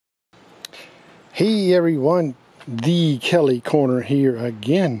Hey everyone, the Kelly Corner here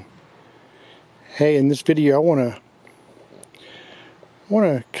again. Hey, in this video I want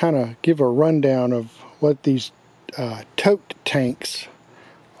to kind of give a rundown of what these tote tanks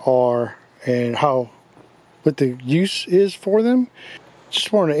are and what the use is for them.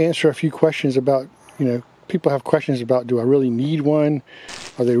 Just wanted to answer a few questions about, people have questions about, do I really need one?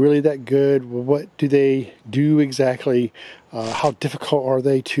 Are they really that good? Well, what do they do exactly? How difficult are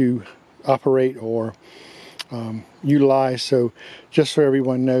they to operate or utilize? So just so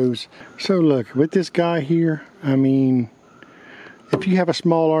everyone knows. So look, with this guy here, I mean, if you have a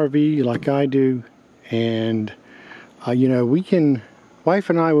small RV like I do, and we can, wife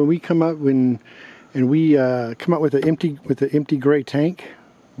and I, when we come up and we come up with an empty gray tank,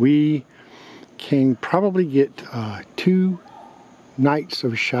 we can probably get 2 nights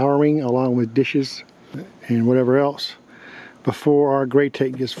of showering along with dishes and whatever else before our gray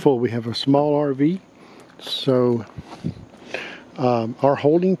tank gets full. We have a small RV, so our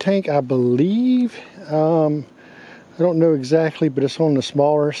holding tank, I believe, I don't know exactly, but it's on the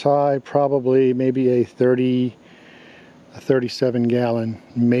smaller side, probably maybe a 37 gallon,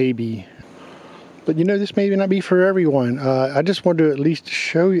 maybe. But this may not be for everyone. I just wanted to at least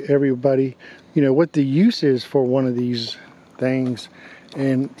show everybody, what the use is for one of these things.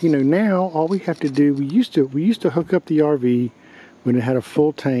 And now all we have to do, we used to hook up the RV when it had a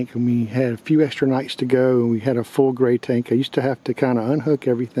full tank and we had a few extra nights to go and we had a full gray tank. I used to have to kind of unhook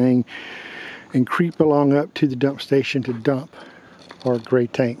everything and creep along up to the dump station to dump our gray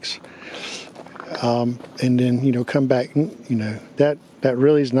tanks, and then come back. That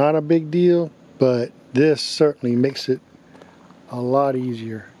really is not a big deal, but this certainly makes it a lot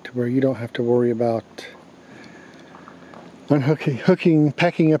easier to where you don't have to worry about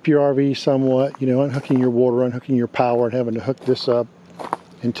packing up your RV somewhat, unhooking your water, unhooking your power, and having to hook this up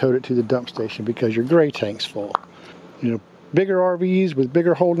and tote it to the dump station because your gray tank's full. Bigger RVs with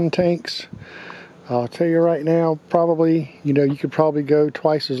bigger holding tanks, I'll tell you right now, probably, you could probably go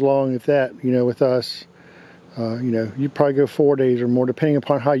twice as long if that, with us. You'd probably go 4 days or more, depending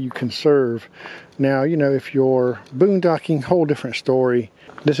upon how you conserve. Now, if you're boondocking, whole different story.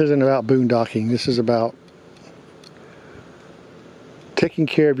 This isn't about boondocking. This is about taking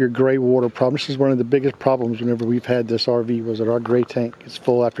care of your gray water problem. This is one of the biggest problems whenever we've had this RV, was that our gray tank is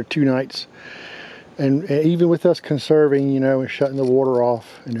full after 2 nights. And even with us conserving, and shutting the water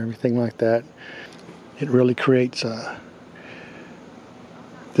off and everything like that, it really creates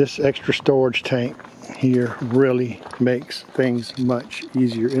this extra storage tank here really makes things much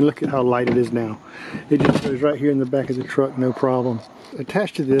easier. And look at how light it is now. It just goes right here in the back of the truck, no problem.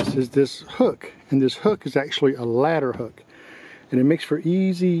 Attached to this is this hook, and this hook is actually a ladder hook. And it makes for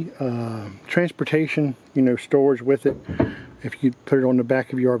easy transportation, storage with it. If you put it on the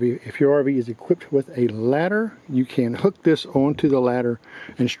back of your RV, if your RV is equipped with a ladder, you can hook this onto the ladder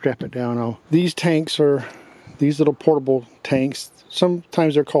and strap it down. These tanks are these little portable tanks.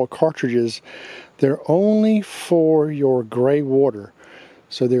 Sometimes they're called cartridges. They're only for your gray water,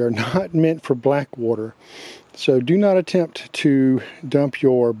 so they are not meant for black water. So do not attempt to dump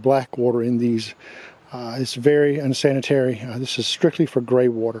your black water in these. It's very unsanitary. This is strictly for gray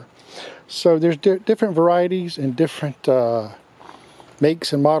water. So there's different varieties and different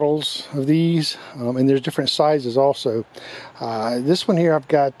makes and models of these, and there's different sizes also. This one here, I've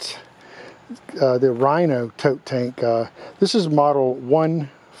got the Rhino tote tank. This is model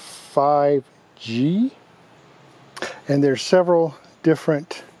 15G, and there's several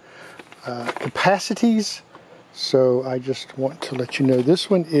different capacities. So I just want to let you know this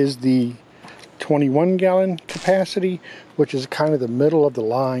one is the 21 gallon capacity, which is kind of the middle of the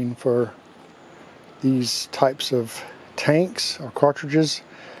line for these types of tanks or cartridges.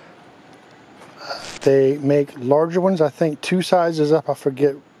 They make larger ones, I think 2 sizes up. I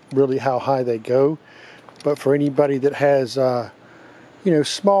forget really how high they go, but for anybody that has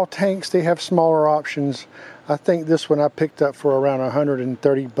small tanks, they have smaller options. I think this one I picked up for around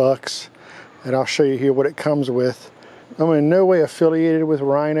 130 bucks, and I'll show you here what it comes with. I'm in no way affiliated with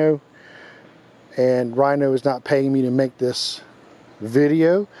Rhino, and Rhino is not paying me to make this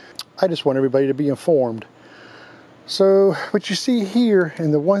video. I just want everybody to be informed. So what you see here,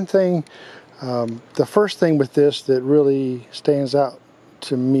 and the one thing, the first thing with this that really stands out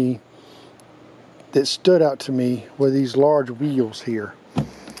to me, that stood out to me, were these large wheels here.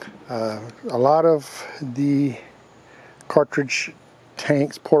 A lot of the cartridge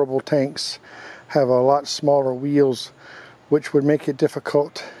tanks, portable tanks, have a lot smaller wheels, which would make it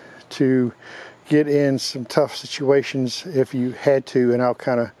difficult to get in some tough situations if you had to. And I'll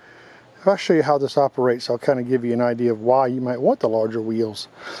show you how this operates. I'll kind of give you an idea of why you might want the larger wheels.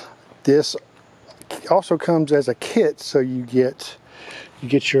 This also comes as a kit, so you get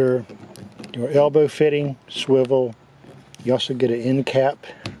your elbow fitting, swivel. You also get an end cap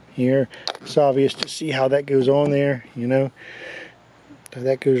here. It's obvious to see how that goes on there, you know. So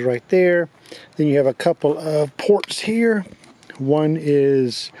that goes right there. Then you have a couple of ports here. One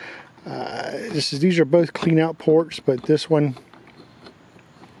is, these are both clean out ports, but this one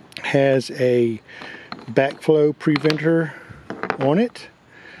has a backflow preventer on it.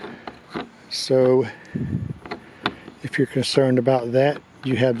 So if you're concerned about that,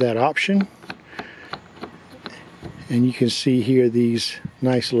 you have that option. And you can see here these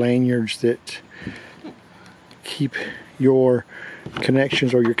nice lanyards that keep your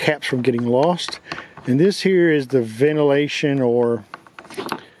connections or your caps from getting lost. And this here is the ventilation, or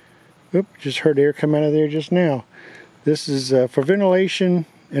oop, just heard air come out of there just now. This is for ventilation,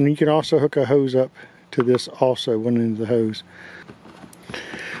 and you can also hook a hose up to this also, one end of the hose.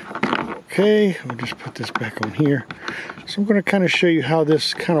 Okay, we'll just put this back on here. So I'm going to kind of show you how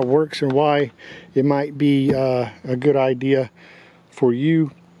this kind of works and why it might be a good idea for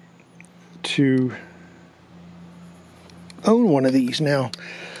you to own one of these. Now,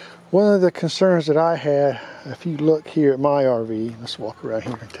 one of the concerns that I had, if you look here at my RV, let's walk around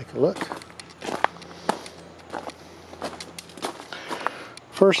here and take a look.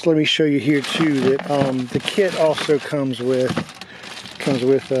 First, let me show you here too that the kit also comes with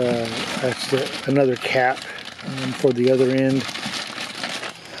another cap for the other end.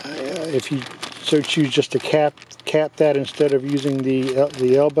 If you so choose just to cap that instead of using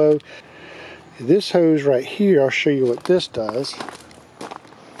the elbow. This hose right here, I'll show you what this does.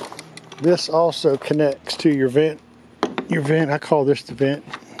 This also connects to your vent. I call this the vent.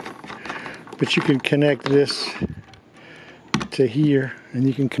 But you can connect this to here, and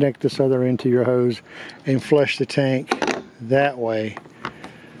you can connect this other end to your hose and flush the tank that way.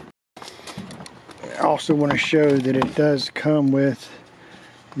 I also want to show that it does come with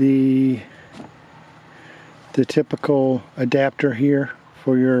the typical adapter here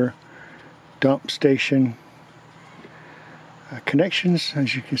for your dump station connections.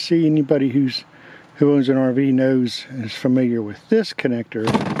 As you can see, anybody who owns an RV knows and is familiar with this connector.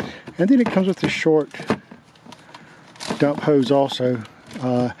 And then it comes with a short dump hose also,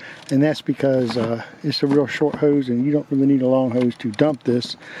 and that's because it's a real short hose and you don't really need a long hose to dump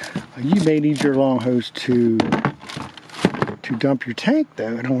this. You may need your long hose to dump your tank though,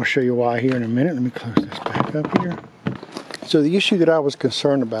 and I'm going to show you why here in a minute. Let me close this back up here. So the issue that I was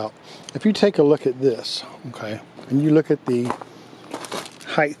concerned about, if you take a look at this, okay, and you look at the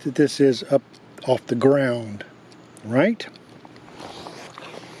height that this is up off the ground, right?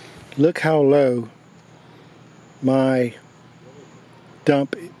 Look how low my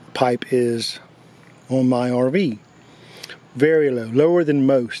dump pipe is on my RV. Very low, lower than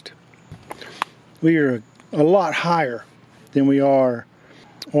most. We are a lot higher than we are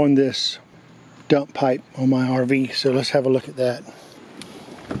on this dump pipe on my RV. So let's have a look at that.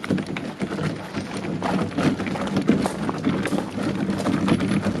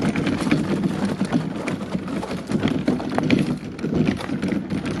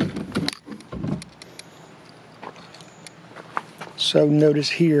 So notice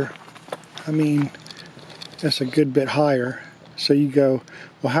here, I mean, that's a good bit higher. So you go,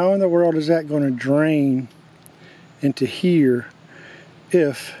 well, how in the world is that going to drain into here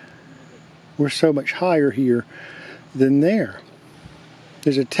if we're so much higher here than there?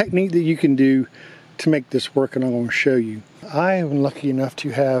 There's a technique that you can do to make this work, and I'm going to show you. I am lucky enough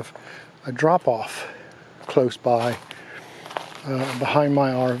to have a drop-off close by behind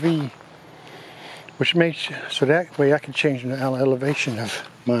my RV, which makes so that way I can change the elevation of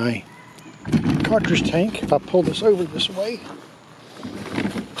my cartridge tank. If I pull this over this way,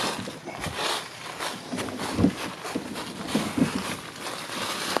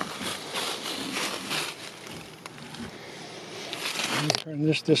 turn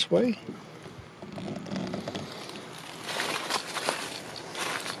this way.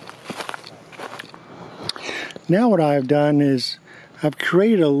 Now what I've done is I've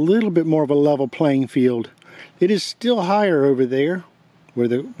created a little bit more of a level playing field. It is still higher over there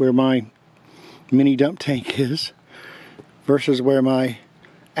where my mini dump tank is versus where my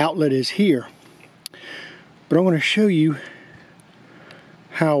outlet is here. But I'm going to show you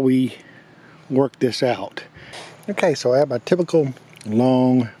how we work this out. Okay, so I have my typical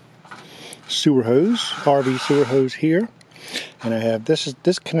long sewer hose, RV sewer hose here, and I have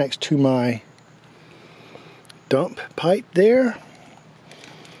this connects to my dump pipe there.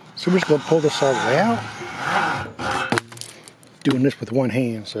 So we're just going to pull this all the way out. Doing this with one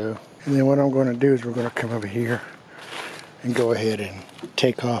hand, so. And then what I'm going to do is we're going to come over here and go ahead and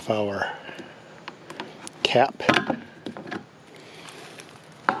take off our cap.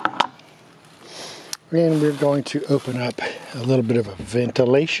 And we're going to open up a little bit of a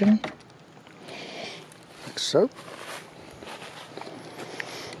ventilation, like so.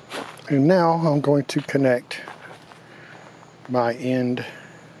 And now I'm going to connect my end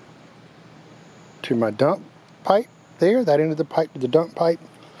to my dump pipe there, that end of the pipe to the dump pipe.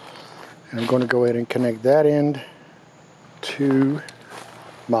 And I'm going to go ahead and connect that end to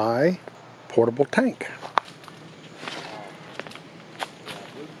my portable tank.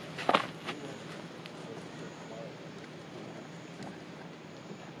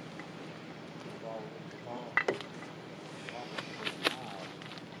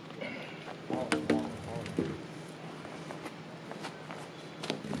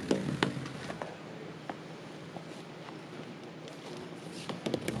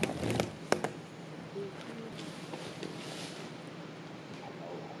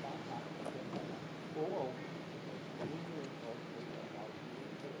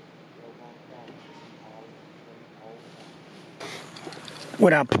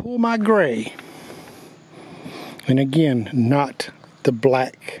 When I pull my gray, and again, not the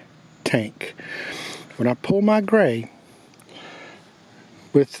black tank, when I pull my gray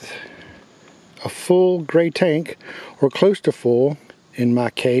with a full gray tank, or close to full in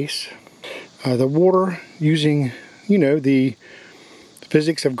my case, the water, using, you know, the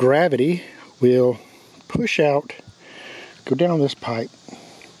physics of gravity, will push out, go down this pipe,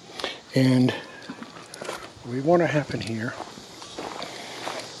 and what we want to happen here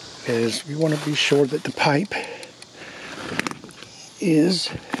is we want to be sure that the pipe is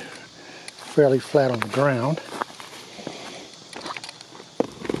fairly flat on the ground.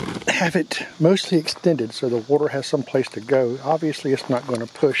 Have it mostly extended so the water has some place to go. Obviously it's not going to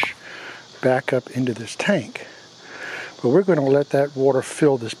push back up into this tank, but we're going to let that water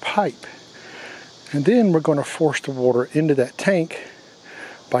fill this pipe, and then we're going to force the water into that tank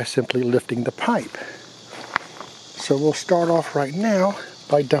by simply lifting the pipe. So we'll start off right now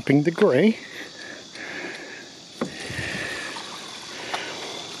by dumping the gray.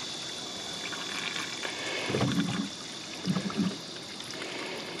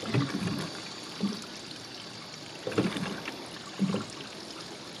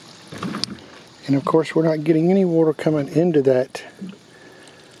 And of course we're not getting any water coming into that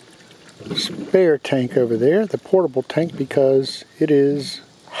spare tank over there, the portable tank, because it is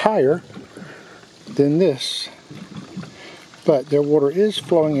higher than this. But their water is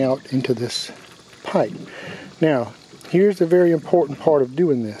flowing out into this pipe. Now, here's the very important part of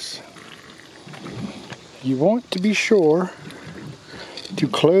doing this. You want to be sure to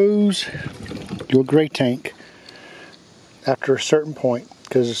close your gray tank after a certain point,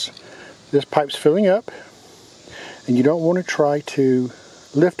 because this pipe's filling up, and you don't want to try to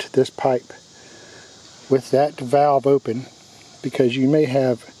lift this pipe with that valve open, because you may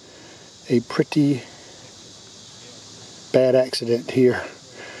have a pretty bad accident here,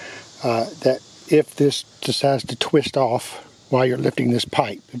 that if this decides to twist off while you're lifting this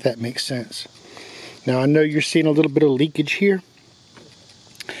pipe, if that makes sense. Now I know you're seeing a little bit of leakage here,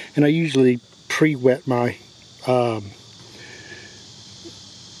 and I usually pre-wet my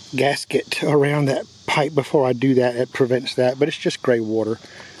gasket around that pipe before I do that. It prevents that, but it's just gray water,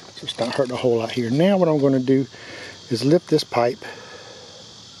 so it's not hurting a whole lot here. Now what I'm going to do is lift this pipe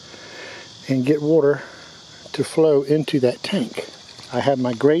and get water to flow into that tank. I have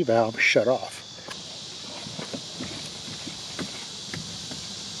my gray valve shut off.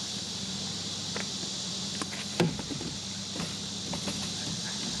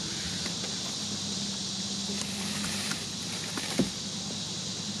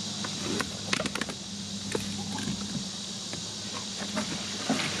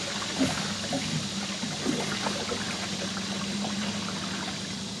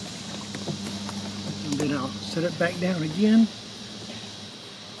 And then I'll set it back down again.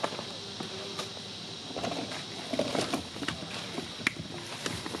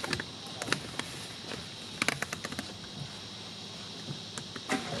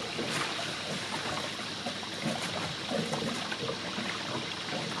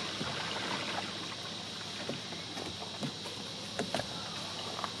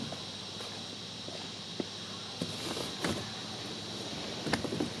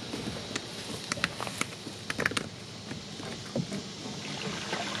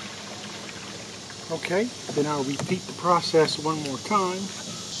 Okay, then I'll repeat the process one more time.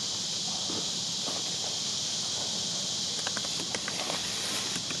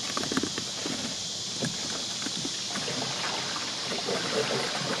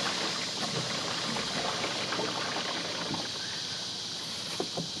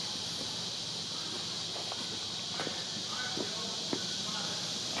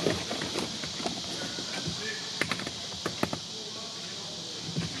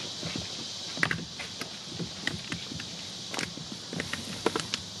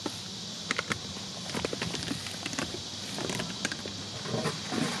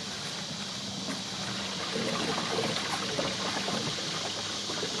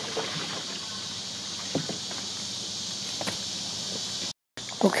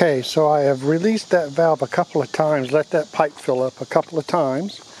 Okay, so I have released that valve a couple of times, let that pipe fill up a couple of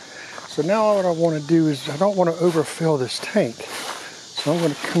times. So now what I want to do is I don't want to overfill this tank. So I'm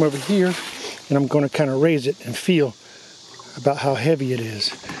going to come over here and I'm going to kind of raise it and feel about how heavy it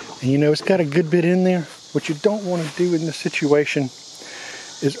is. And you know, it's got a good bit in there. What you don't want to do in this situation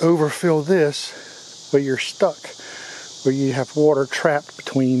is overfill this where you're stuck, where you have water trapped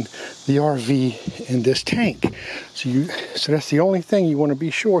between the RV and this tank. So that's the only thing you want to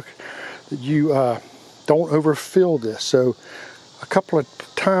be sure that you don't overfill this. So a couple of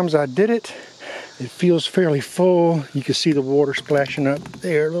times I did it. It feels fairly full. You can see the water splashing up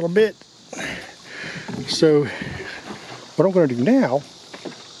there a little bit. So what I'm going to do now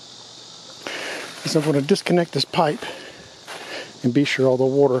is I'm going to disconnect this pipe and be sure all the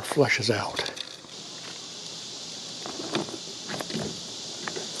water flushes out.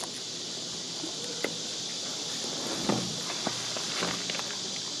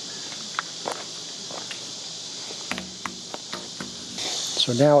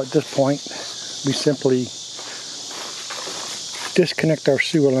 So now at this point, we simply disconnect our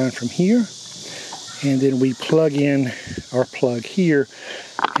sewer line from here, and then we plug in our plug here,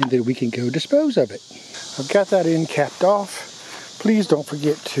 and then we can go dispose of it. I've got that end capped off. Please don't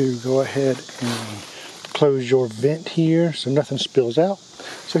forget to go ahead and close your vent here so nothing spills out.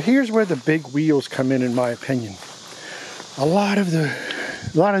 So here's where the big wheels come in my opinion. A lot of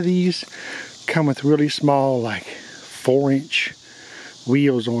these come with really small, like 4-inch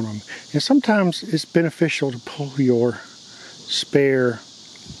wheels on them, and sometimes it's beneficial to pull your spare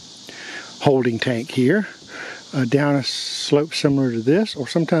holding tank here down a slope similar to this, or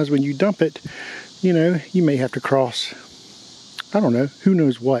sometimes when you dump it, you know, you may have to cross, I don't know, who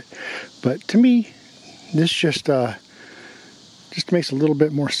knows what. But to me, this just makes a little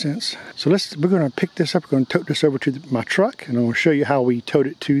bit more sense. So we're going to pick this up, we're going to tote this over to my truck, and I'm going to show you how we tote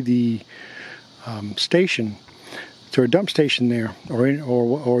it to the station, to a dump station there,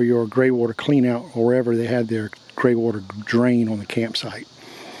 or your gray water clean out, or wherever they had their gray water drain on the campsite.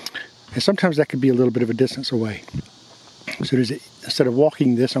 And sometimes that could be a little bit of a distance away. So instead of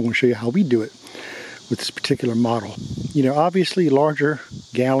walking this, I'm going to show you how we do it with this particular model. You know, obviously larger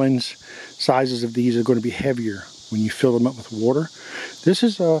gallons, sizes of these are going to be heavier when you fill them up with water. This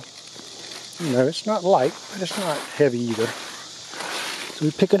is you know, it's not light, but it's not heavy either. So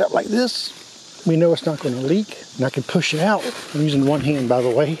we pick it up like this. We know it's not going to leak, and I can push it out. I'm using one hand, by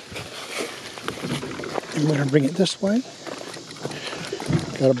the way. And we're going to bring it this way.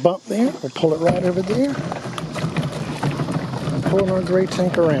 Got a bump there. We'll pull it right over there. And pulling our gray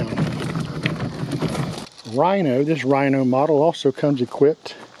tank around. Rhino, this Rhino model also comes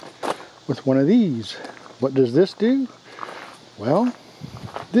equipped with one of these. What does this do? Well,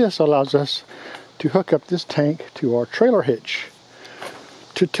 this allows us to hook up this tank to our trailer hitch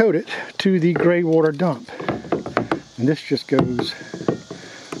to tote it to the gray water dump. And this just goes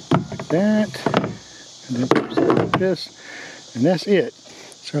like that, and then goes like this, and that's it.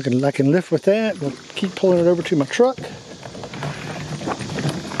 So I can lift with that. We'll keep pulling it over to my truck.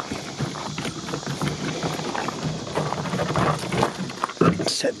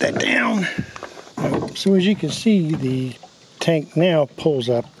 Set that down. So as you can see, the tank now pulls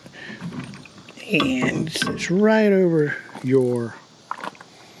up and sits right over your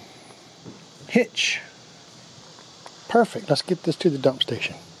hitch. Perfect. Let's get this to the dump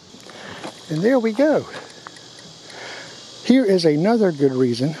station. And there we go. Here is another good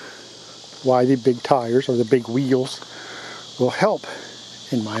reason why the big tires or the big wheels will help,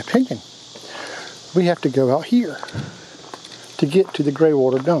 in my opinion. We have to go out here to get to the gray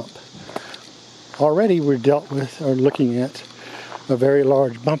water dump. Already we're looking at a very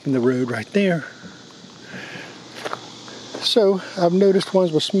large bump in the road right there. So I've noticed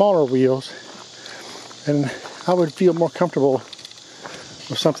ones with smaller wheels, and I would feel more comfortable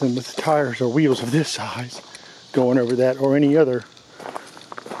with something with tires or wheels of this size going over that, or any other,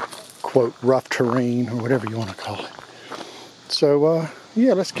 quote, rough terrain, or whatever you want to call it. So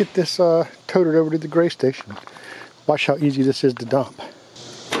yeah, let's get this toted over to the gray station. Watch how easy this is to dump.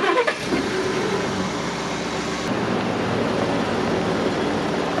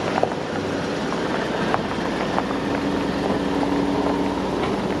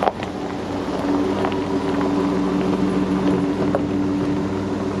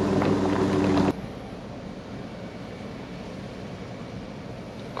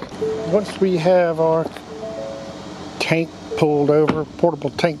 Once we have our tank pulled over, portable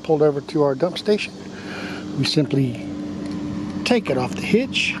tank pulled over to our dump station, we simply take it off the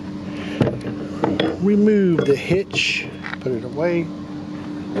hitch, remove the hitch, put it away,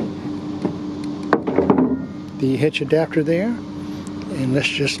 the hitch adapter there, And let's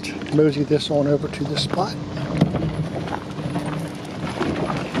just mosey this on over to the spot.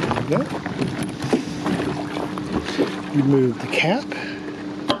 There we go. Remove the cap.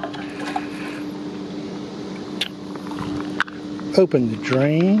 Open the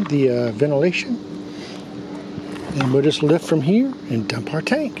drain, the ventilation. And we'll just lift from here and dump our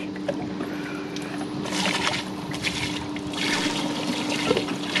tank.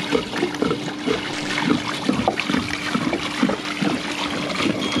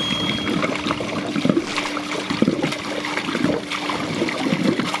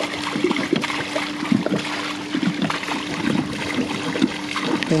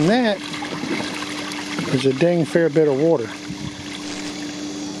 And that is a dang fair bit of water.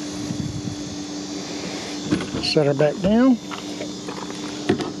 Set her back down.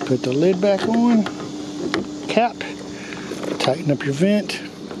 Put the lid back on. Cap. Tighten up your vent.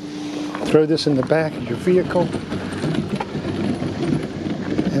 Throw this in the back of your vehicle.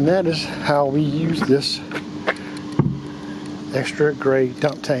 And that is how we use this extra gray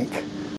dump tank.